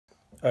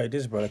Hi,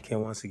 this is Brother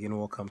Ken. Once again,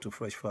 welcome to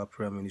Fresh Fire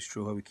Prayer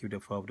Ministry, where we keep the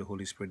fire of the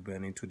Holy Spirit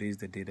burning. Today is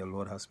the day the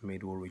Lord has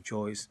made. We'll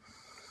rejoice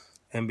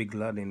and be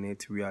glad in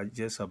it. We are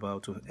just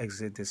about to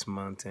exit this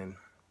month, and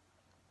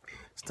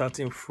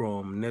starting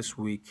from next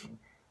week,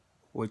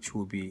 which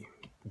will be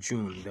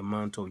June, the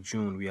month of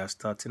June, we are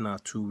starting our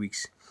 2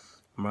 weeks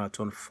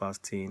marathon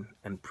fasting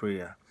and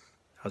prayer.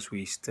 As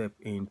we step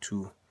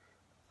into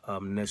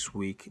next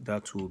week,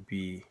 that will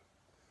be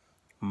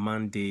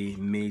Monday,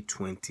 May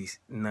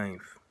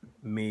 29th,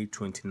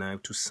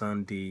 to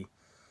Sunday,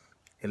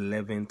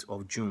 11th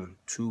of June.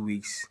 2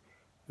 weeks.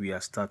 We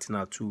are starting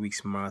our 2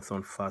 weeks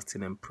marathon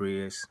fasting and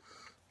prayers,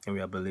 and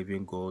we are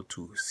believing God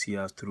to see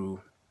us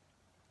through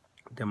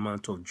the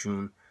month of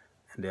June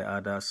and the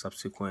other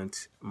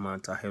subsequent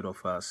month ahead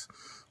of us.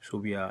 So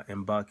we are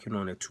embarking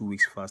on a 2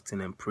 weeks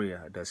fasting and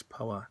prayer. There's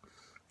power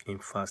in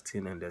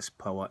fasting and there's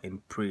power in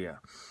prayer.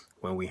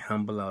 When we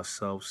humble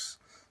ourselves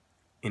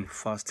in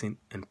fasting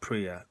and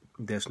prayer,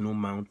 there's no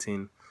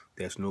mountain,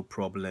 there's no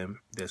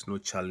problem, there's no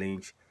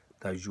challenge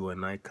that you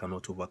and I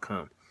cannot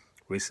overcome.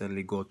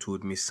 Recently, God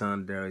told me,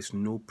 son, there is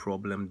no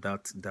problem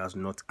that does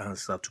not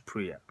answer to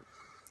prayer.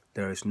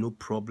 There is no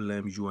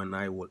problem you and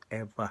I will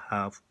ever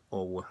have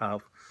or will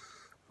have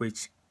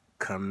which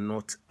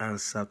cannot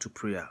answer to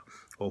prayer,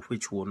 or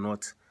which will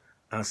not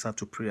answer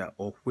to prayer,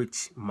 or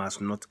which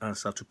must not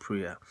answer to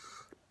prayer.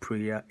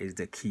 Prayer is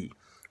the key.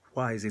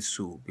 Why is it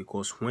so?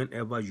 Because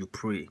whenever you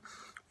pray,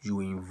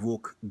 you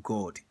invoke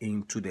God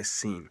into the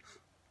scene.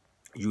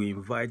 You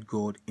invite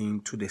God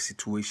into the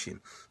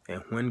situation.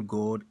 And when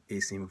God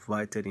is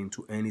invited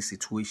into any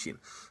situation,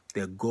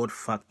 the God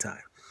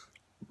factor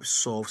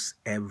solves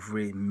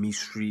every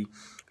mystery,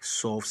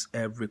 solves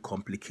every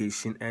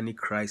complication, any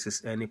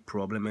crisis, any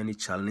problem, any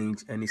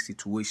challenge, any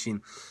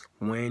situation.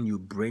 When you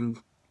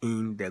bring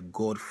in the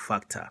God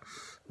factor,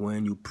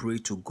 when you pray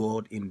to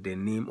God in the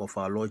name of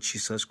our Lord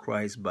Jesus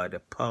Christ by the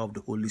power of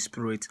the Holy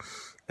Spirit,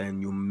 and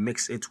you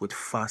mix it with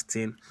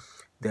fasting,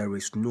 there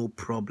is no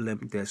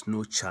problem, there's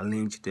no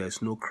challenge,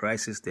 there's no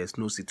crisis, there's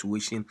no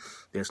situation,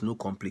 there's no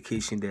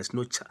complication, there's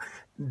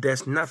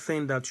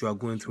nothing that you are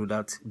going through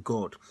that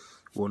God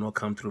will not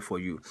come through for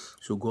you.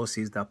 So God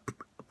says that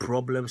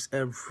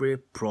every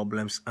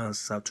problem's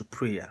answer to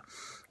prayer.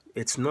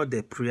 It's not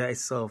the prayer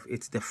itself,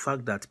 it's the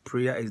fact that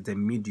prayer is the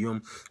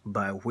medium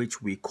by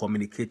which we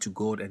communicate to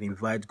God and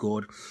invite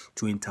God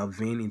to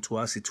intervene into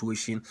our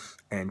situation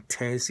and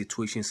turn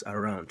situations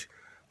around.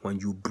 When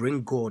you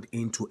bring God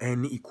into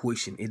any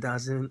equation, it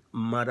doesn't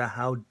matter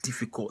how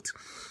difficult,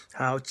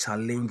 how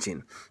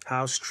challenging,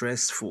 how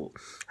stressful,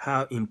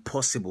 how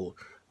impossible.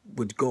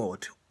 With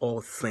God,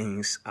 all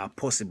things are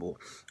possible,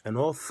 and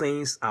all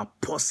things are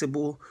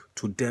possible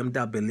to them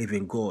that believe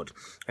in God.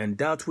 And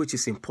that which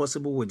is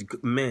impossible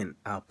with men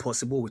are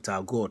possible with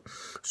our God.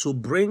 So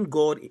bring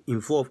God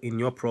involved in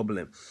your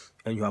problem,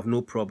 and you have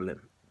no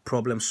problem.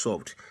 Problem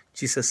solved.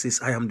 Jesus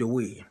says, I am the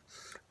way,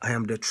 I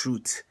am the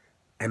truth,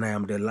 and I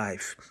am the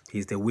life. He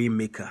is the way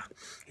maker.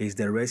 He is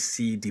the Red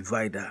Sea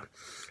divider.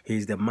 He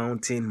is the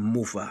mountain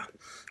mover.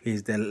 He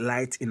is the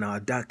light in our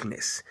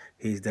darkness.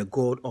 He is the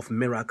God of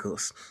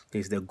miracles. He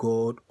is the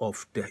God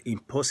of the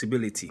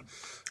impossibility.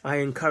 I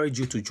encourage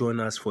you to join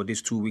us for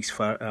this 2 weeks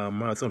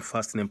marathon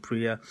fasting and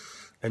prayer,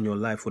 and your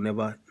life will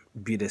never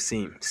be the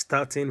same.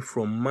 Starting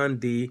from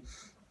Monday,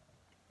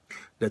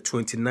 the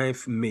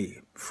 29th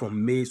May.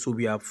 From May, so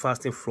we are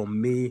fasting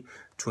from May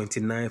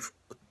 29th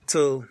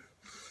till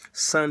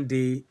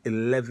Sunday,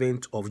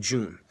 11th of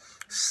June.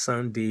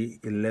 Sunday,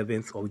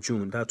 11th of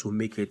June. That will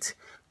make it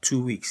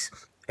 2 weeks.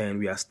 And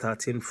we are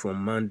starting from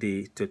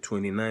Monday to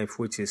 29th,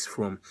 which is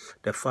from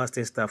the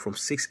fasting start from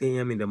 6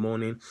 a.m. in the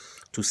morning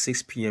to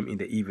 6 p.m. in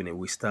the evening.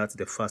 We start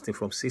the fasting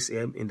from 6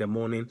 a.m. in the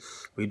morning.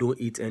 We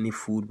don't eat any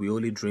food. We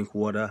only drink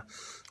water.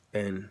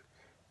 And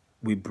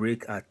we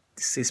break at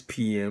 6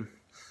 p.m.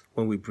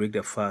 when we break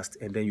the fast.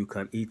 And then you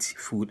can eat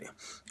food.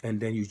 And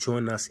then you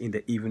join us in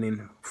the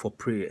evening for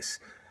prayers.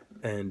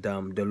 And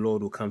the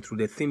Lord will come through.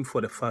 The theme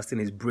for the fasting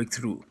is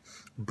breakthrough.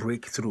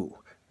 Breakthrough.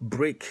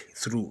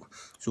 Breakthrough.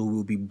 So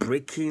we'll be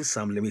breaking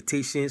some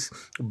limitations,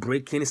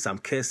 breaking some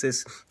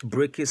curses,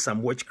 breaking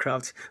some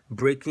witchcraft,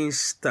 breaking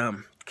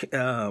some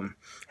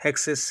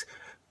hexes,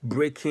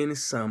 breaking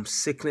some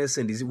sickness,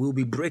 and this will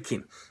be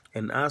breaking.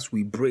 And as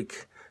we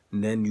break,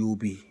 then you'll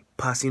be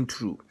passing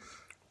through.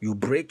 You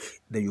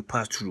break, then you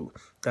pass through.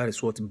 That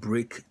is what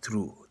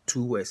breakthrough.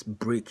 2 words,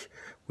 break.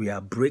 We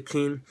are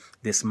breaking,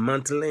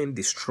 dismantling,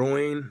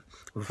 destroying,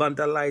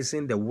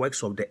 vandalizing the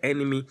works of the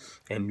enemy,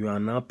 and you are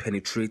now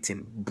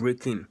penetrating,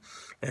 breaking,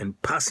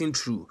 and passing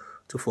through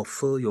to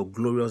fulfill your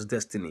glorious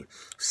destiny.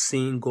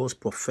 Seeing God's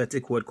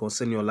prophetic word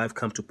concerning your life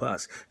come to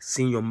pass.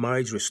 Seeing your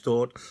marriage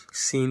restored.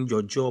 Seeing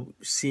your job,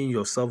 seeing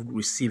yourself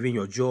receiving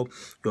your job,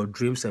 your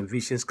dreams and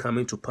visions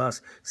coming to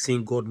pass.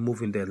 Seeing God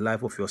move in the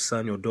life of your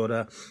son, your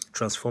daughter,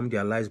 transform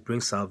their lives,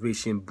 bring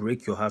salvation,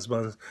 break your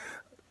husband's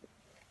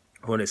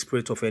from the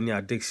spirit of any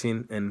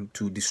addiction and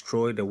to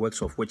destroy the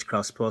works of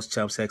witchcraft, spells,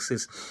 charms,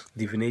 hexes,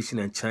 divination,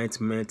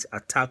 enchantment,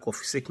 attack of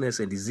sickness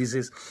and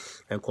diseases,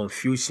 and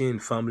confusion in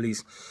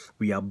families.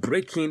 We are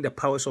breaking the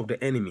powers of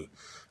the enemy,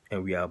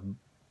 and we are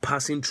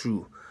passing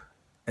through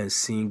and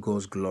seeing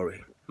God's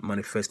glory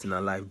manifest in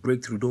our life.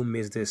 Breakthrough. Don't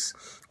miss this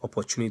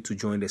opportunity to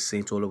join the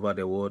saints all over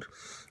the world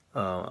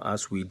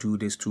as we do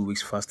these 2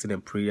 weeks fasting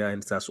and prayer,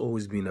 and it has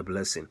always been a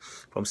blessing.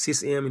 From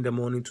 6 a.m. in the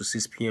morning to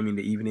 6 p.m. in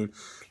the evening,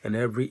 and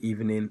every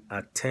evening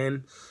at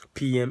 10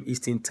 p.m.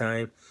 Eastern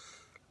Time,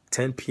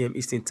 10 p.m.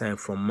 Eastern Time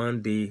from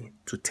Monday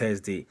to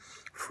Thursday.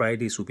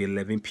 Fridays will be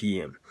 11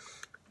 p.m.,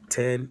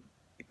 10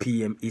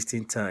 p.m.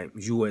 Eastern Time,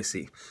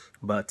 USA.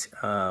 But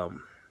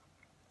on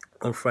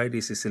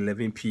Fridays it's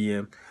 11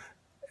 p.m.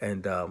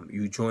 and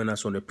you join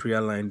us on the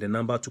prayer line. The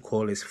number to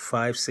call is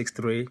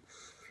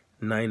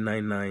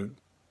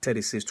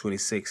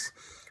 563-999-3626.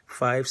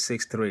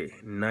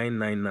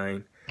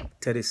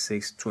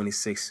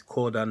 563-999-3626.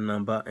 Call that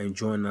number and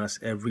join us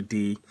every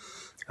day,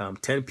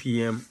 10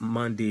 p.m.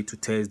 Monday to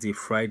Thursday,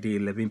 Friday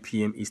 11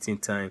 p.m. Eastern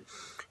Time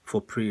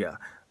for prayer.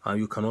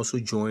 You can also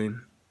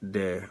join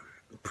the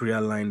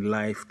prayer line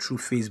live through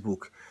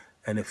Facebook,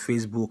 and a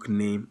Facebook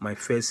name,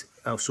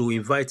 so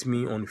invite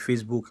me on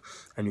Facebook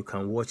and you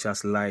can watch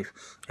us live.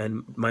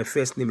 And my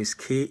first name is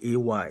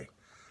K-A-Y.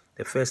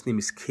 The first name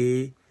is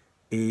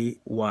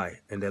K-A-Y,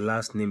 and the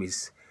last name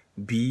is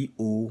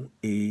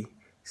B-O-A-C-H-I-E.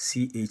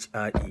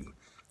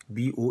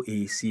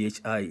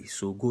 B-O-A-C-H-I-E.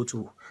 So go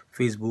to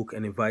Facebook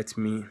and invite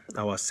me.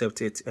 I'll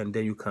accept it, and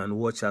then you can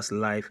watch us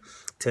live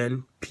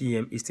 10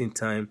 p.m. Eastern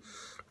Time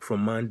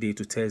from Monday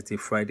to Thursday,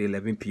 Friday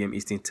 11 p.m.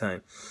 Eastern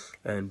Time,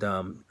 and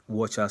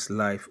watch us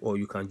live, or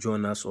you can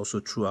join us also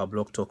through our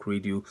Blog Talk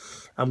Radio.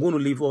 I'm going to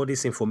leave all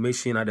this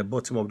information at the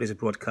bottom of this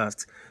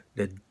broadcast,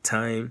 the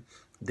time,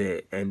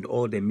 and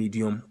all the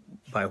medium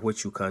by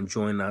which you can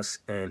join us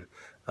and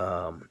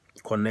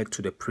connect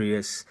to the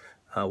prayers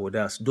with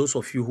us. Those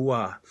of you who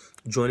are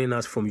joining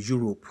us from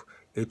Europe,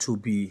 it will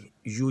be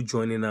you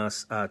joining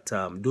us at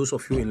those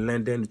of you in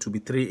London, it will be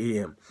 3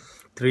 a.m.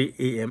 3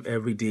 a.m.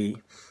 every day,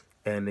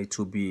 and it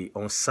will be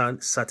on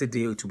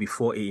Saturday, it will be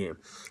 4 a.m.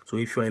 So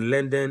if you're in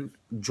London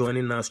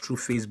joining us through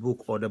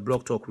Facebook or the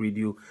Blog Talk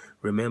Radio,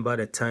 remember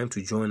the time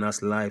to join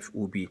us live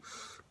will be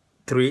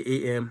 3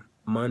 a.m.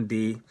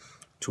 Monday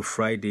to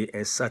Friday,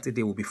 and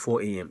Saturday will be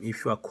 4 a.m.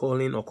 If you are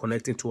calling or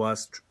connecting to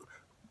us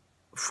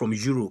from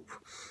Europe,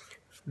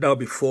 that will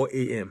be 4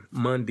 a.m.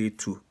 Monday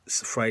to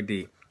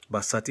Friday,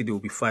 but Saturday will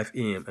be 5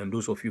 a.m. And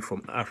those of you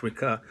from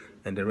Africa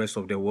and the rest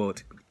of the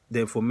world,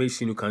 the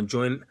information, you can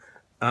join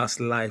us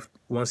live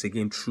once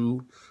again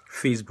through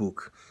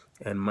Facebook,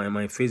 and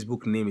my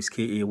Facebook name is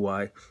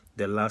K-A-Y,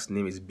 the last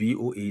name is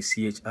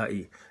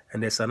B-O-A-C-H-I-E,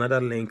 and there's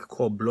another link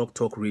called Blog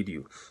Talk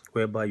Radio,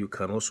 whereby you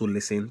can also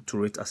listen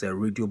to it as a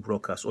radio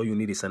broadcast. All you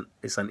need is an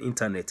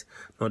internet,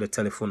 not a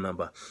telephone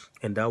number,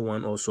 and that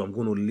one also I'm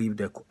going to leave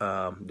the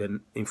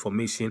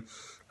information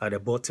at the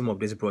bottom of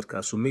this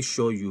broadcast. So make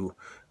sure you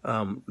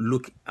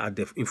look at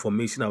the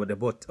information at the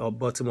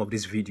bottom of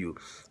this video,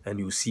 and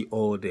you'll see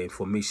all the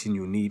information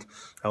you need.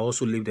 I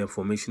also leave the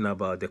information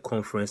about the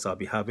conference I'll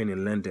be having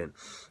in London.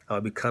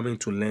 I'll be coming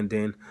to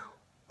London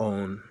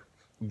on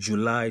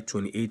July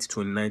 28th,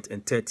 29th,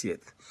 and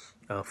 30th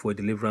for a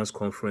Deliverance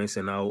conference,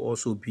 and I'll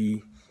also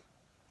be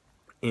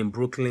in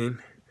Brooklyn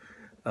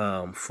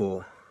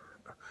for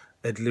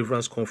a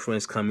Deliverance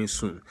conference coming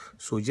soon.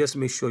 So just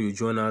make sure you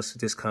join us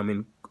this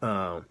coming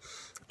 2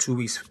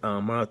 weeks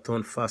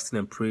marathon fasting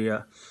and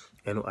prayer.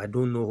 And I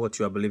don't know what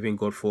you are believing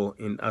God for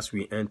as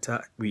we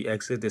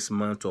exit this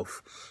month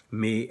of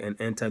May and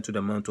enter into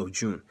the month of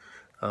June.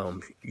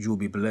 You'll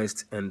be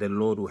blessed, and the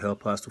Lord will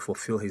help us to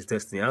fulfill his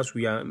destiny. As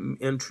we are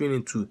entering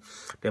into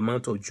the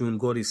month of June,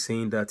 God is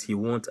saying that he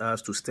wants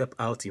us to step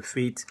out in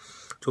faith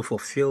to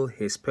fulfill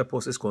his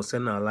purposes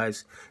concerning our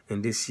lives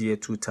in this year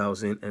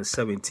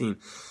 2017.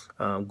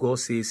 God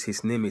says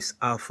his name is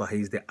Alpha.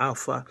 He is the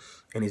Alpha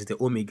and he's the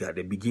Omega,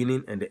 the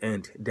beginning and the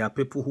end. There are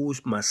people who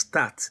must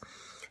start.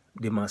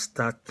 They must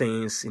start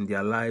things in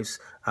their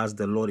lives as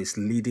the Lord is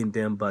leading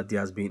them, but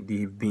they've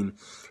been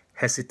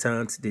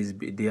hesitant.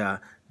 They are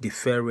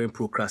deferring,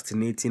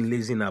 procrastinating,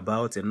 lazing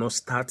about, and not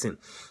starting,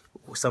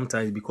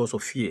 sometimes because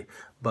of fear.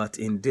 But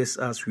in this,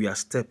 as we are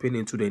stepping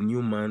into the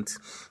new month,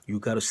 you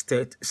got to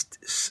step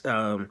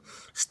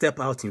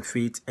out in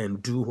faith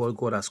and do what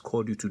God has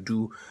called you to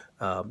do.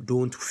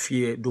 Don't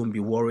fear, don't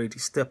be worried.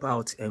 Step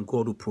out and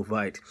God will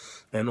provide.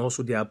 And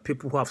also there are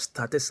people who have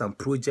started some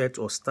projects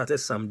or started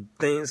some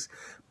things,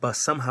 but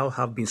somehow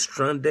have been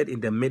stranded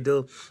in the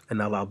middle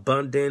and have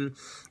abandoned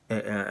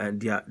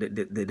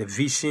the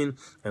vision.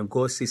 And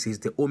God says he's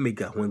the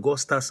Omega. When God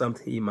starts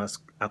something, he must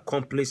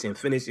accomplish and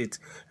finish it.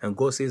 And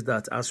God says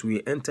that as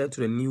we enter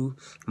to the new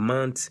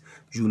month,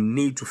 you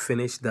need to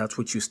finish that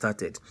which you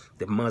started.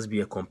 There must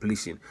be a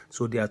completion.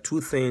 So there are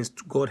two things: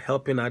 God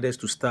helping others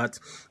to start,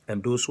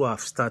 and those who have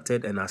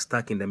started and are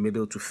stuck in the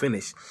middle to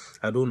finish.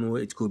 I don't know,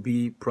 it could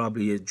be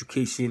probably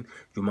education.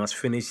 You must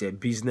finish a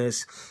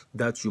business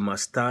that you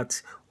must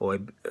start, or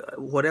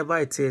whatever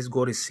it is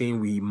God is saying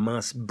we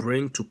must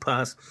bring to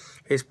pass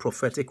his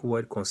prophetic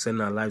word concerning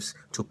our lives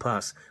to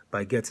pass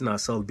by getting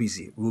ourselves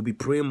busy. We'll be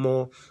praying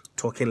more,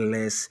 talking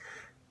less,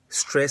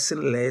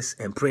 stressing less,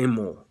 and praying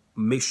more.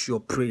 Make sure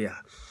prayer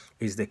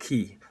is the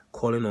key.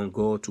 Calling on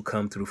God to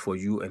come through for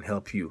you and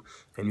help you,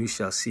 and you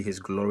shall see his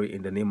glory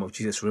in the name of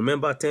Jesus.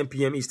 Remember, 10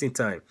 p.m. Eastern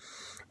time.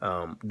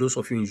 Those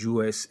of you in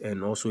US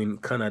and also in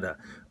Canada,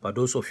 but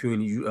those of you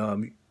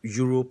in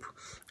Europe,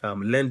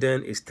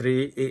 London is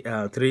 3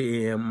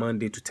 a.m.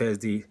 Monday to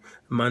Thursday,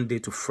 Monday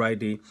to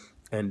Friday,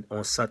 and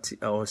on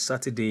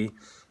Saturday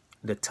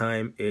the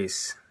time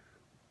is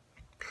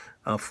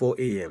 4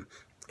 a.m.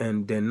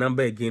 And the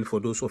number again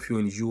for those of you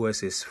in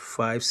US is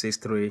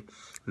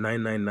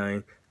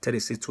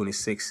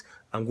 563-999-3626.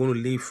 I'm going to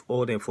leave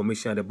all the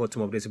information at the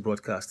bottom of this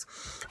broadcast.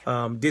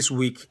 This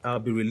week I'll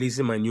be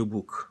releasing my new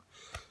book.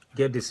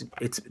 Get this,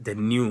 it's the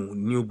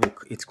new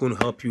book. It's going to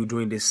help you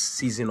during this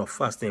season of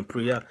fasting and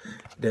prayer.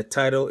 The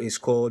title is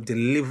called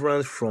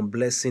Deliverance from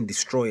Blessing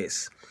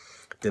Destroyers.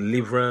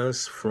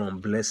 Deliverance from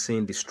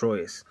Blessing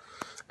Destroyers.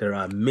 There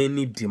are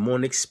many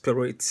demonic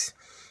spirits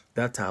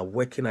that are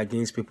working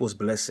against people's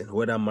blessing,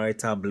 whether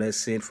marital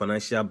blessing,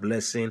 financial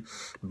blessing,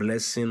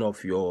 blessing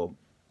of your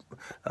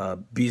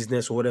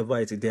business, whatever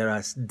it is. There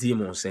are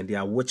demons and there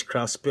are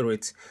witchcraft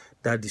spirits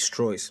that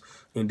destroys.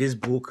 In this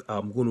book,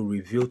 I'm going to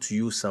reveal to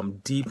you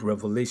some deep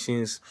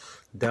revelations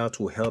that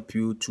will help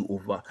you to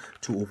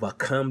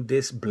overcome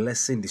these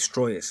blessing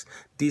destroyers.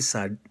 These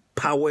are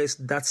powers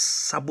that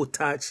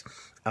sabotage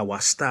our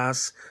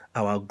stars,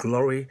 our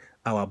glory,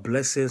 our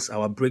blessings,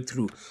 our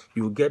breakthrough.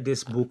 You will get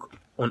this book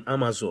on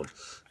Amazon.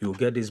 You will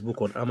get this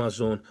book on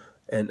Amazon,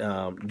 and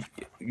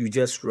you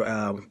just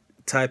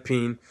type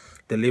in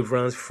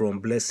Deliverance from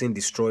Blessing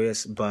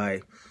Destroyers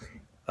by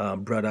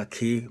Brother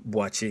K.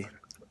 Boache,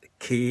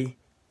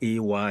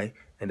 K-A-Y,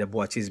 and the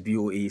Boache is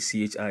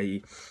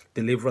B-O-A-C-H-I-E.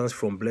 Deliverance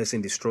from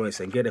Blessing Destroyers,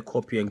 and get a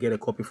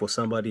copy for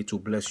somebody to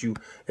bless you.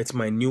 It's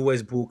my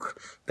newest book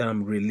that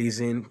I'm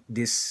releasing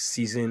this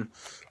season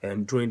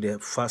and during the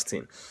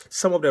fasting.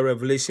 Some of the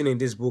revelation in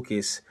this book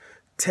is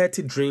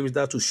 30 dreams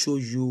that will show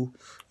you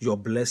your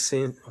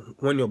blessing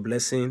when your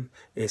blessing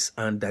is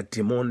under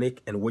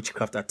demonic and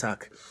witchcraft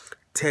attack.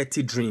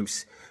 30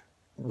 dreams.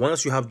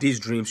 Once you have these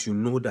dreams, you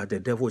know that the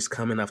devil is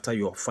coming after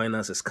your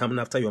finances, coming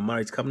after your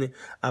marriage, coming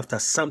after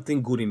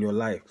something good in your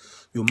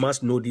life. You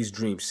must know these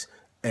dreams,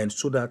 and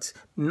so that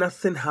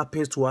nothing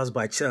happens to us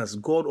by chance.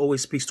 God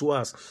always speaks to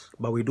us,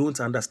 but we don't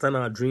understand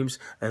our dreams,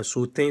 and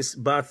so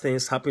bad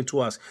things happen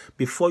to us.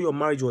 Before your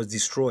marriage was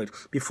destroyed,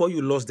 before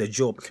you lost the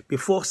job,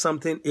 before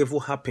something evil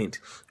happened,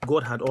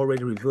 God had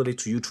already revealed it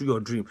to you through your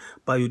dream,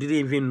 but you didn't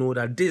even know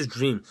that this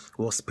dream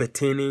was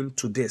pertaining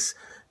to this.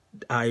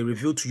 I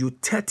revealed to you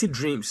 30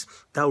 dreams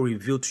that will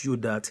reveal to you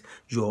that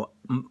your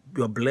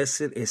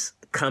blessing is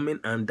coming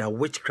under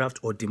witchcraft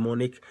or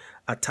demonic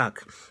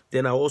attack.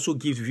 Then I also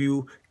give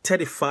you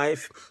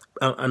 35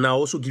 and I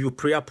also give you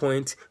prayer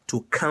points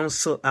to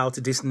cancel out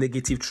these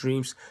negative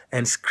dreams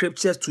and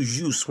scriptures to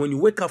use when you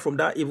wake up from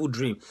that evil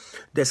dream.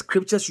 The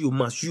scriptures you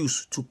must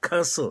use to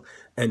cancel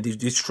and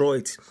destroy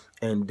it,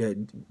 and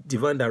the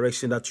divine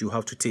direction that you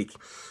have to take.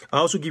 I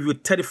also give you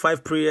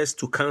 35 prayers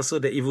to cancel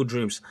the evil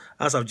dreams,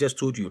 as I've just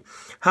told you.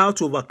 How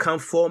to overcome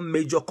 4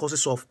 major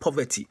causes of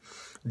poverty.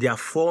 There are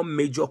 4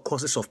 major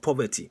causes of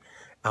poverty.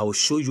 I will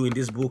show you in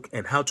this book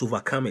and how to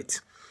overcome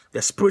it.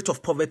 The spirit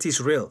of poverty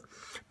is real.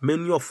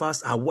 Many of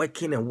us are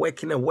working and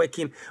working and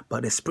working,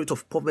 but the spirit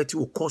of poverty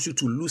will cause you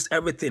to lose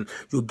everything.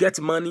 You get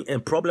money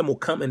and problem will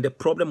come and the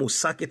problem will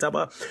suck it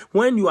up.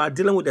 When you are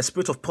dealing with the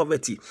spirit of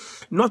poverty,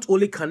 not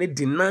only can it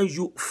deny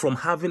you from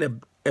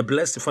having a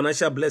blessing,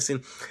 financial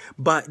blessing,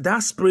 but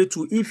that spirit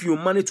will, if you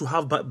manage to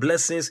have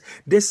blessings,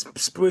 this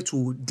spirit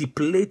will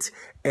deplete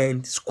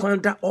and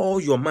squander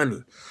all your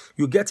money.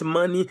 You get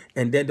money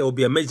and then there will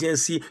be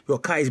emergency, your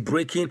car is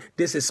breaking,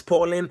 this is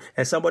spoiling,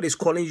 and somebody is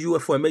calling you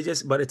for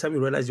emergency. By the time you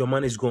realize your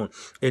money is gone,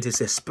 it is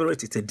a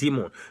spirit, it's a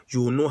demon.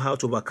 You will know how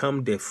to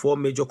overcome the 4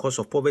 major causes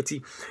of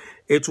poverty.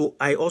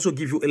 I also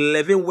give you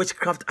 11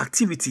 witchcraft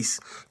activities.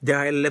 There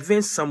are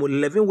 11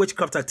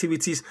 witchcraft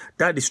activities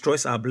that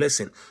destroys our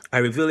blessing. I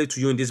reveal it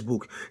to you in this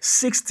book.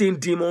 16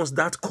 demons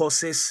that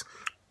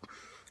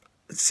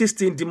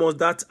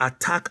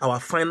attack our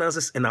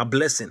finances and our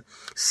blessing.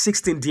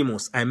 16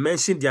 demons. I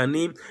mentioned their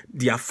name,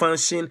 their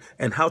function,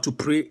 and how to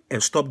pray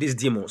and stop these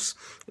demons.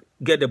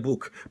 Get the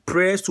book.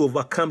 Prayers to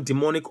overcome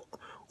demonic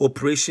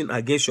operation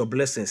against your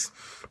blessings.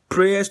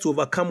 Prayers to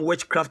overcome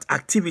witchcraft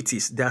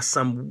activities. There are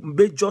some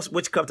major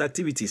witchcraft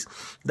activities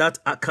that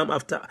come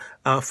after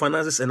our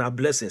finances and our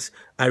blessings.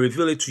 I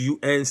reveal it to you,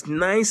 and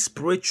 9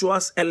 spiritual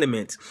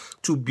elements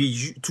to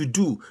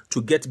do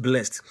to get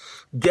blessed.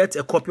 Get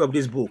a copy of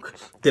this book,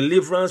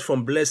 Deliverance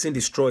from Blessing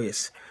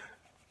Destroyers.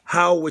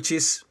 How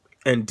witches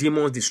and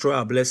demons destroy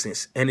our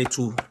blessings, and it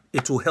will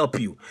It will help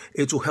you.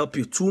 It will help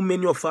you. Too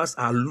many of us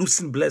are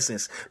losing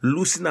blessings,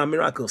 losing our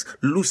miracles,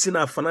 losing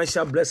our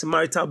financial blessing,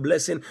 marital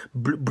blessing,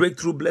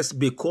 breakthrough blessing,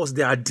 because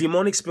there are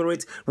demonic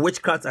spirits,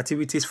 witchcraft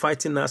activities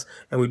fighting us,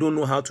 and we don't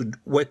know how to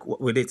work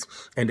with it.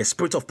 And the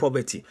spirit of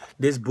poverty.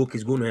 This book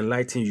is going to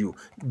enlighten you.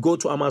 Go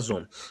to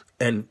Amazon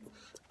and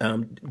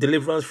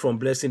Deliverance from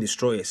Blessing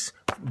Destroyers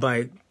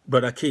by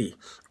Brother K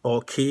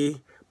or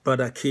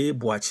Brother K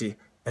Boachi,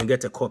 and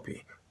get a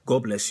copy.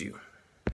 God bless you.